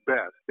his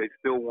best, they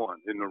still won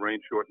in the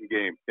rain-shortened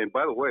game. And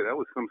by the way, that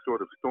was some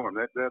sort of storm.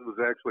 That was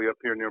actually up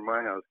here near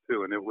my house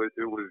too, and it was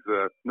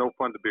no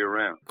fun to be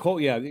around.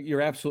 Cole, yeah,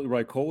 you're absolutely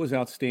right. Cole was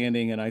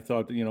outstanding, and I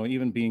thought,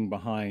 even being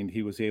behind,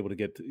 he was able to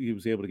get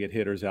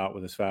hitters out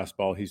with his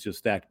fastball. He's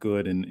just that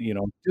good, and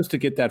just to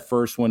get that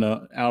first one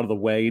out of the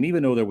way. And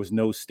even though there was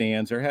no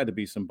stands, there had to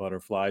be some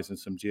butterflies and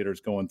some jitters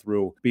going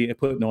through,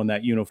 putting on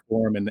that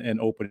uniform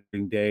and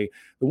opening day.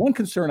 The one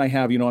concern I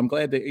have, I'm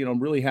glad that I'm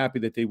really happy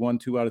that they won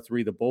 2 out of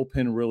 3. The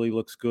bullpen really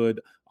looks good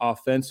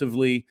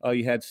offensively.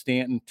 You had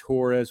Stanton,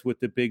 Torres with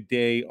the big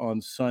day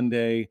on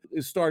Sunday.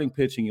 Is starting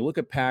pitching. You look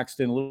at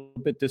Paxton, a little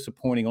bit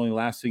disappointing, only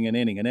lasting an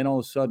inning. And then all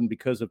of a sudden,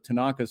 because of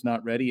Tanaka's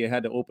not ready, you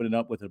had to open it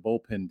up with a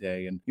bullpen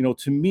day. And,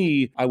 to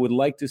me, I would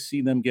like to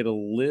see them get a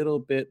little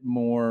bit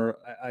more,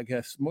 I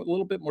guess, a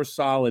little bit more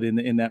solid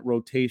in that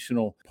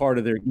rotational part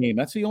of their game.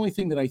 That's the only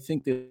thing that I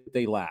think that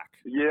they lack.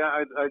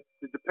 Yeah,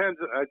 it depends.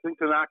 I think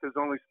Tanaka's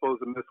only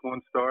supposed to miss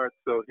 1 start,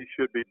 so he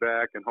should be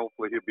back, and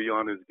hopefully he'll be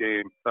on his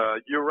game.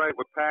 You're right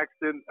with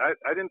Paxton.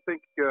 I didn't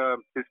think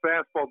his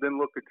fastball didn't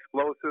look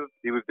explosive.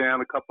 He was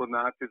down a couple of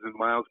notches in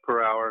miles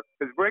per hour.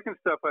 His breaking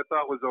stuff I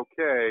thought was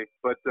okay,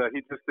 but he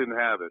just didn't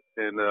have it.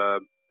 And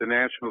the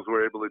Nationals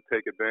were able to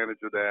take advantage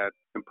of that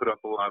and put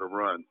up a lot of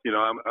runs.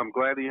 I'm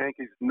glad the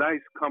Yankees,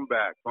 nice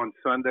comeback on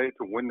Sunday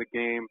to win the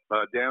game,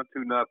 down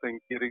 2-0,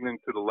 getting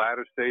into the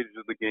latter stages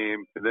of the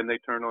game, and then they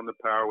turn on the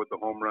power with the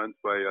home runs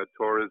by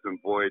Torres and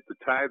Voit to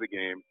tie the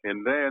game.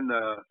 And then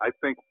I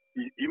think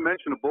you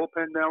mentioned a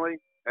bullpen, Nelly.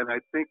 And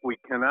I think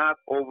we cannot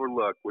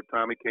overlook what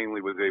Tommy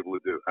Kahnle was able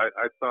to do.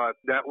 I thought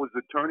that was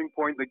the turning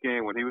point in the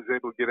game when he was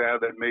able to get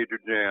out of that major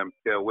jam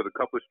with a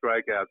couple of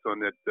strikeouts on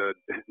that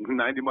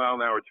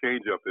 90-mile-an-hour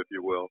changeup, if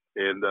you will.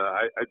 And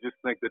I just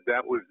think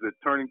that was the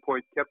turning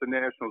point, kept the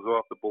Nationals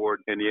off the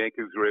board, and the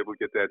Yankees were able to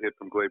get that hit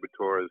from Gleyber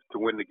Torres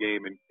to win the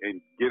game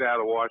and get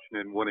out of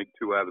Washington winning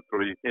 2 out of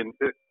 3. And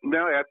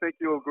Nelly, I think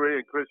you'll agree,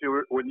 and Chris,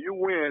 when you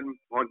win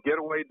on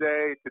getaway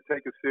day to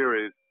take a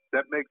series,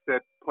 that makes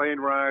that plane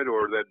ride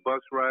or that bus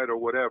ride or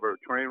whatever,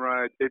 train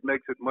ride, it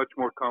makes it much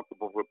more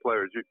comfortable for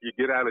players. You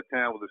get out of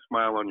town with a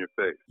smile on your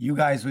face. You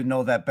guys would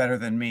know that better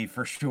than me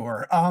for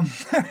sure. I'm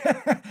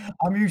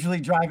usually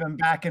driving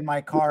back in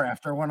my car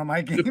after one of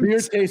my games. The beer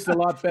tastes a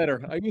lot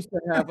better. I used to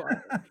have,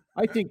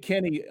 I think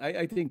Kenny,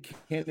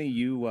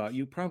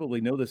 you probably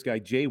know this guy,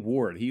 Jay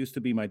Ward. He used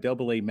to be my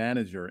AA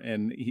manager,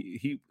 and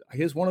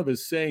one of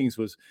his sayings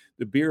was,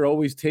 the beer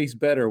always tastes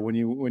better when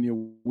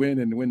you win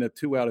and win a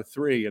 2 out of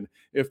 3. And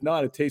if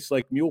not, it tastes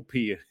like mule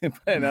pee.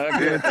 And I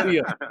guarantee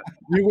you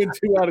win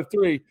 2 out of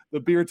 3, the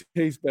beer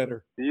tastes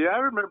better. Yeah, I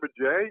remember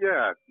Jay.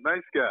 Yeah,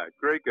 nice guy,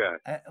 great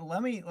guy.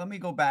 Let me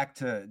go back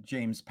to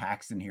James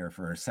Paxton here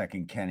for a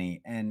second,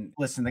 Kenny. And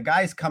listen, the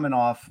guy's coming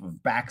off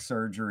of back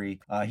surgery.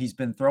 He's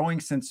been throwing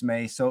since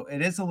May, so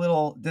it is a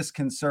little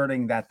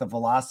disconcerting that the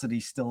velocity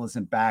still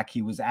isn't back.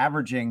 He was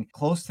averaging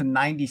close to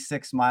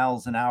 96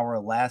 miles an hour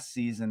last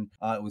season.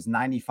 It was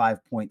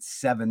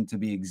 95.7 to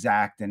be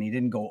exact, and he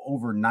didn't go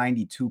over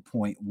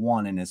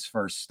 92.1 in his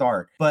first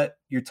start. But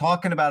you're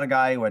talking about a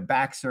guy who had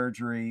back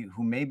surgery,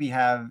 who maybe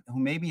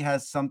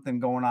has something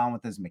going on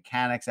with his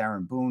mechanics.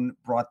 Aaron Boone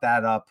brought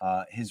that up.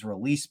 His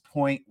release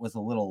point was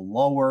a little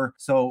lower,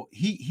 so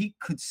he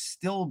could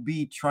still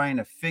be trying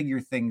to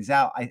figure things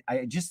out.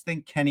 I just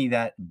think, Kenny,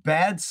 that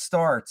bad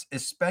starts,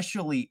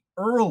 especially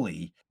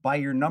early by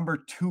your number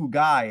 2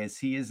 guy, as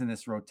he is in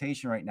this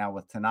rotation right now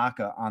with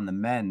Tanaka on the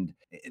mend,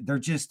 they're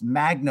just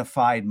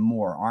magnified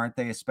more, aren't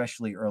they?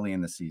 Especially early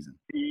in the season.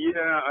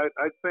 Yeah,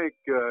 I think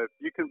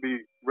you can be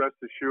rest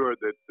assured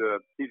that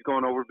he's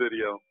going over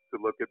video to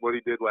look at what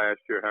he did last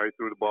year, how he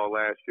threw the ball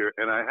last year.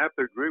 And I have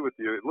to agree with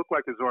you. It looked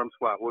like his arm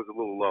slot was a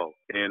little low,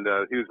 and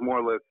he was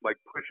more or less like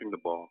pushing the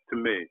ball to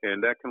me,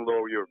 and that can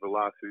lower your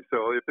velocity.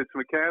 So if it's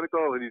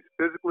mechanical and he's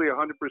physically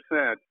 100%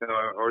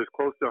 or as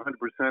close to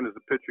 100% as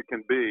a pitcher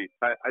can be,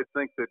 I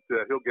think that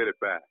he'll get it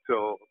back.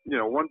 So,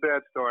 one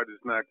bad start is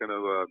not going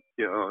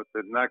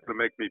to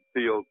make me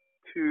feel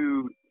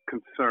too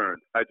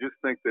concerned. I just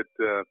think that,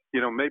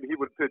 maybe he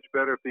would pitch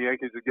better if the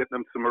Yankees are getting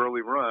him some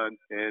early runs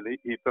and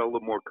he felt a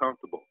little more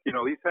comfortable.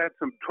 He's had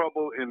some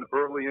trouble in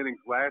early innings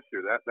last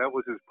year. That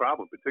was his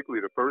problem,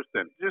 particularly the first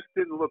inning. Just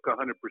didn't look 100%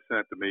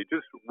 to me,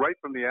 just right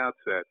from the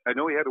outset. I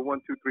know he had a 1-2-3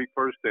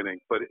 first inning,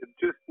 but it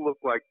just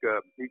looked like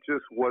he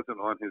just wasn't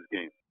on his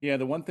game. Yeah,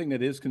 the one thing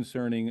that is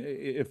concerning,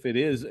 if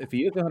he is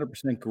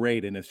 100%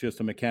 great and it's just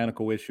a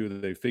mechanical issue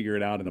that they figure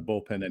it out in the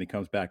bullpen, then he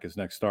comes back his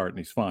next start and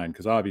he's fine,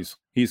 because obviously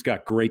He's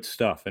got great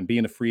stuff, and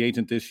being a free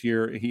agent this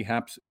year, he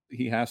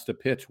has to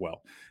pitch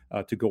well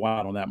to go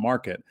out on that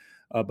market.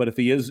 But if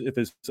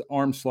his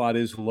arm slot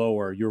is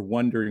lower, you're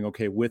wondering,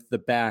 okay, with the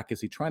back,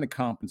 is he trying to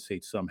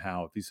compensate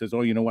somehow? If he says,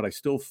 "Oh, you know what, I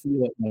still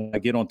feel it when I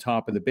get on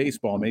top of the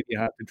baseball, maybe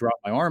I have to drop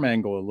my arm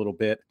angle a little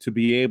bit to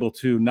be able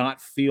to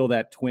not feel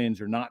that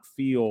twinge or not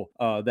feel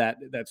that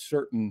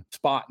certain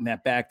spot in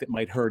that back that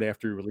might hurt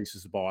after he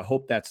releases the ball." I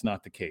hope that's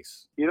not the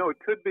case. You know, it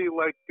could be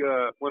like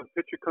when a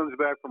pitcher comes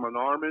back from an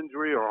arm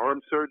injury or arm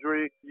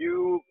surgery,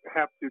 you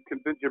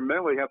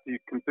mentally have to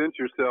convince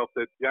yourself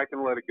that I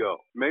can let it go.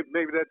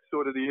 Maybe that's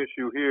sort of the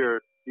issue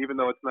here, even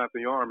though it's not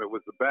the arm, it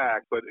was the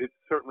back, but it's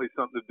certainly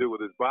something to do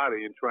with his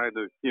body and trying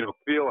to,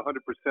 feel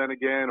 100%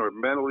 again or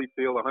mentally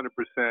feel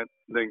 100%,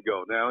 then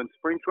go. Now, in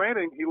spring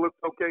training, he looked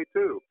okay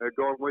too,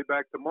 going way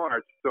back to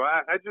March. So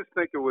I just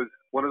think it was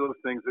one of those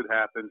things that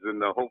happens,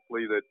 and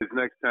hopefully that his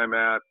next time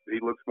out, he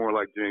looks more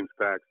like James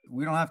Paxton.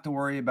 We don't have to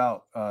worry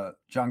about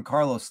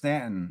Giancarlo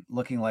Stanton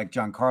looking like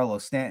Giancarlo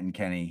Stanton,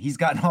 Kenny. He's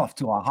gotten off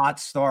to a hot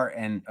start,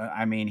 and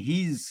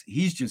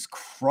he's just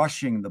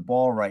crushing the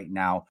ball right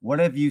now. What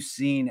have you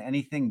seen?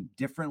 Anything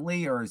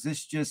differently, or is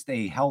this just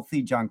a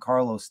healthy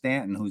Giancarlo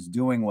Stanton who's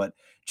doing what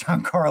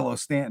Giancarlo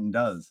Stanton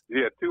does?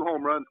 Yeah, 2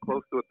 home runs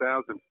close to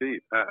 1,000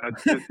 feet.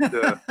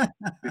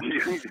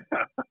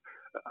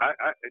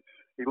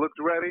 He looks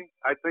ready.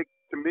 I think,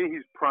 to me,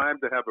 he's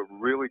primed to have a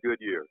really good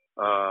year.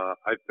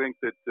 I think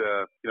that,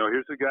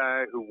 here's a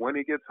guy who, when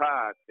he gets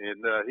hot,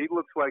 and he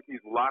looks like he's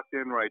locked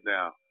in right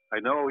now. I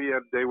know he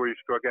had a day where he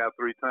struck out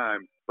 3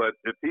 times, but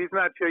if he's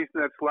not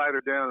chasing that slider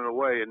down and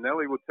away, and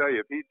Nelly will tell you,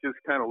 if he just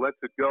kind of lets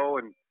it go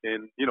and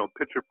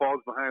pitcher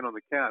falls behind on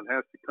the count and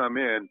has to come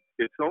in,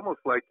 it's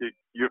almost like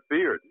you're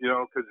feared,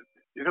 because,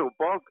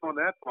 balls going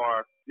that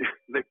far,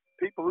 the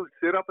people who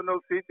sit up in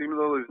those seats, even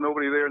though there's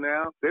nobody there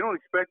now, they don't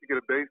expect to get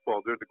a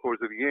baseball during the course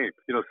of the game.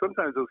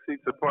 Sometimes those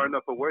seats are far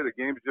enough away, the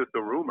game's just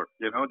a rumor,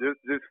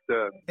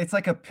 It's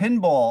like a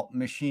pinball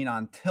machine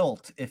on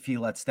tilt if he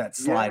lets that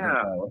slider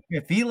go.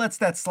 If he lets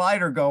that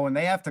slider go and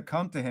they have to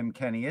come to him,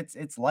 Kenny,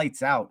 it's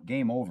lights out,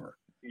 game over.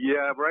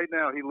 Yeah, right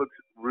now he looks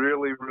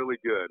really, really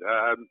good.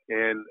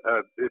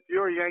 If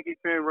you're a Yankee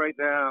fan right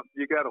now,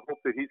 you got to hope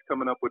that he's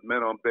coming up with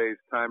men on base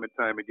time and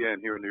time again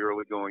here in the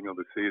early going of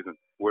the season,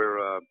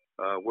 where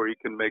he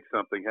can make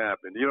something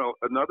happen.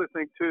 Another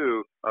thing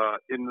too,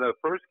 in the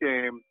first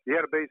game, he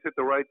had a base hit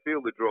the right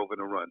field that drove in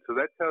a run. So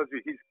that tells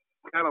you he's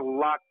kind of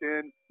locked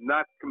in,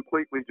 not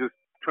completely just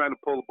trying to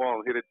pull the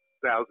ball and hit it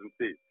 1,000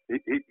 feet.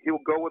 He'll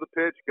go with a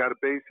pitch, got a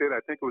base hit. I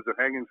think it was a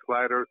hanging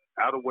slider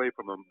out away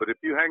from him. But if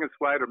you hang a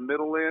slider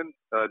middle in,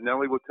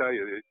 Nelly will tell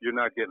you you're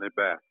not getting it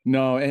back.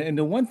 No, and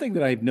the one thing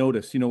that I've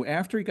noticed,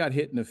 after he got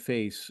hit in the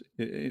face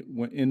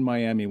in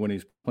Miami when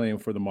he's playing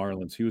for the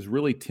Marlins, he was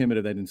really timid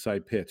of that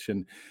inside pitch.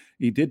 And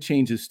he did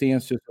change his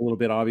stance just a little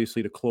bit,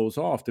 obviously, to close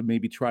off, to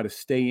maybe try to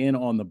stay in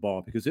on the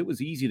ball, because it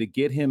was easy to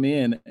get him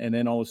in, and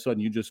then all of a sudden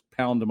you just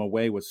pound him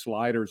away with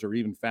sliders or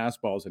even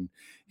fastballs, and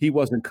he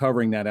wasn't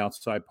covering that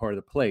outside part of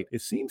the plate.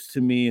 It seems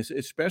to me,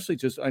 especially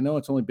I know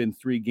it's only been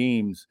 3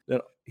 games,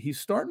 that he's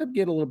starting to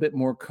get a little bit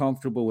more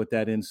comfortable with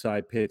that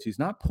inside pitch. He's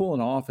not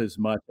pulling off as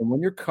much. And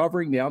when you're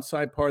covering the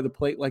outside part of the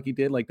plate like he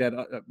did, like that,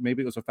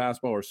 maybe it was a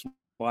fastball or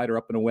slider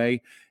up and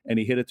away, and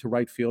he hit it to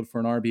right field for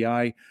an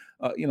RBI.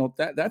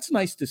 That's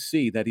nice to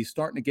see that he's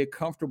starting to get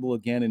comfortable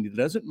again, and he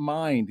doesn't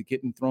mind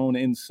getting thrown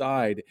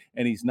inside,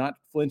 and he's not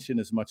flinching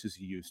as much as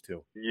he used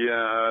to.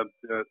 Yeah.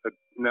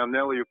 Now,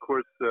 Nelly, of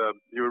course,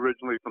 you're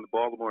originally from the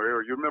Baltimore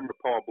area. You remember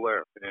Paul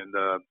Blair, and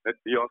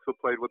he also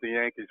played with the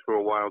Yankees for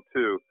a while,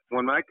 too.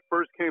 When I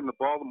first came to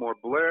Baltimore,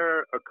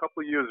 Blair, a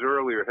couple of years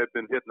earlier, had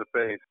been hit in the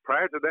face.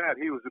 Prior to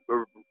that, he was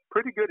a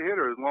pretty good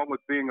hitter, along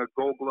with being a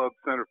Gold Glove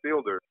center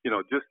fielder,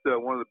 just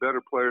one of the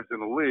better players in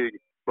the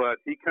league.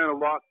 But he kind of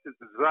lost his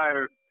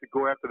desire to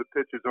go after the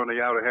pitchers on the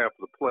outer half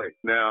of the plate.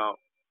 Now,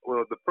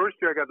 the first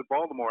year I got to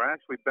Baltimore, I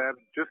actually batted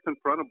just in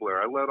front of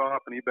Blair. I led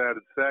off and he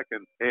batted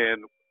second,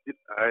 and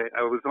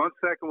I was on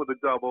second with a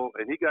double,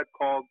 and he got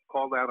called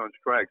out on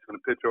strikes on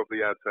a pitch over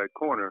the outside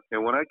corner.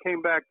 And when I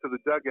came back to the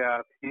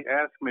dugout, he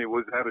asked me,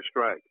 "Was that a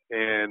strike?"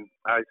 And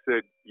I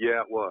said,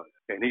 "Yeah, it was."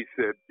 And he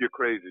said, "You're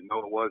crazy."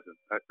 No, it wasn't.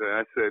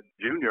 I said,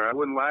 "Junior, I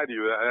wouldn't lie to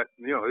you.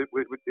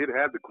 It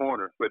had the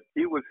corner, but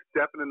he was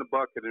stepping in the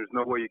bucket. There's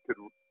no way he could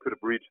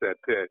have reached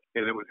that pitch."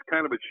 And it was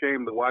kind of a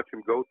shame to watch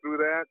him go through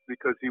that,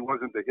 because he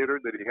wasn't the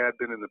hitter that he had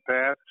been in the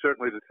past.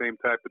 Certainly the same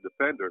type of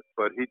defender,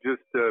 but he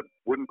just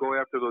wouldn't go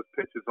after those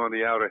pitches on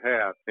the outer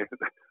half. And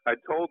I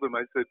told him,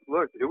 I said,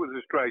 "Look, it was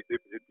a strike.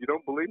 If you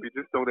don't believe me,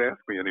 just don't ask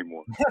me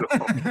anymore."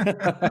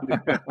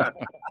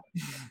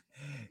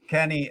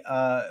 Kenny,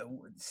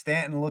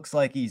 Stanton looks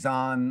like he's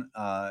on.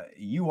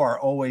 You are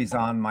always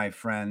on, my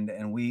friend,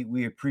 and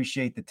we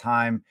appreciate the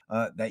time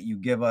that you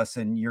give us.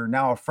 And you're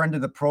now a friend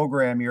of the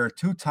program. You're a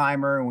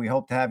 2-timer, and we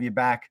hope to have you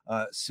back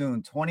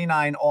soon.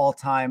 29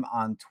 all-time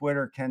on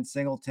Twitter. Ken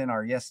Singleton,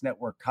 our Yes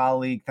Network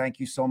colleague. Thank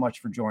you so much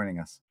for joining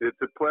us.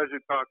 It's a pleasure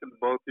talking to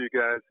both of you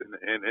guys,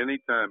 and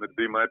anytime, it'd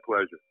be my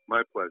pleasure.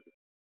 My pleasure.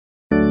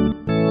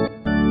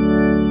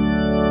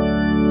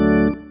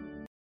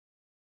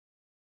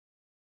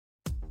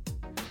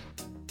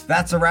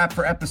 That's a wrap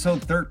for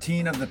episode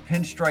 13 of the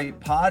Pinstripe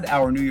Pod,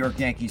 our New York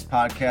Yankees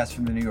podcast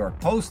from the New York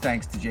Post.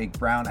 Thanks to Jake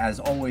Brown, as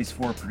always,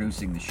 for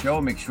producing the show.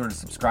 Make sure to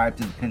subscribe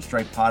to the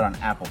Pinstripe Pod on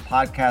Apple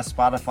Podcasts,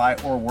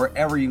 Spotify, or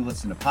wherever you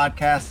listen to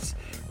podcasts.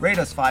 Rate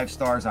us 5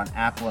 stars on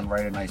Apple and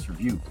write a nice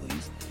review,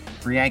 please.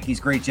 For Yankees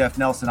great Jeff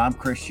Nelson, I'm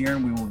Chris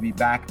Sheeran. We will be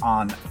back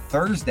on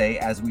Thursday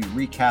as we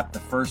recap the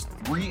first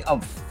 3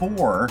 of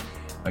 4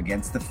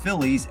 against the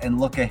Phillies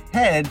and look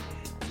ahead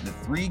to the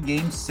 3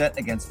 games set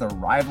against the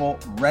rival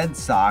Red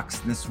Sox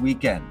this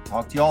weekend.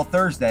 Talk to you all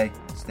Thursday.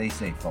 Stay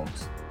safe,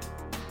 folks.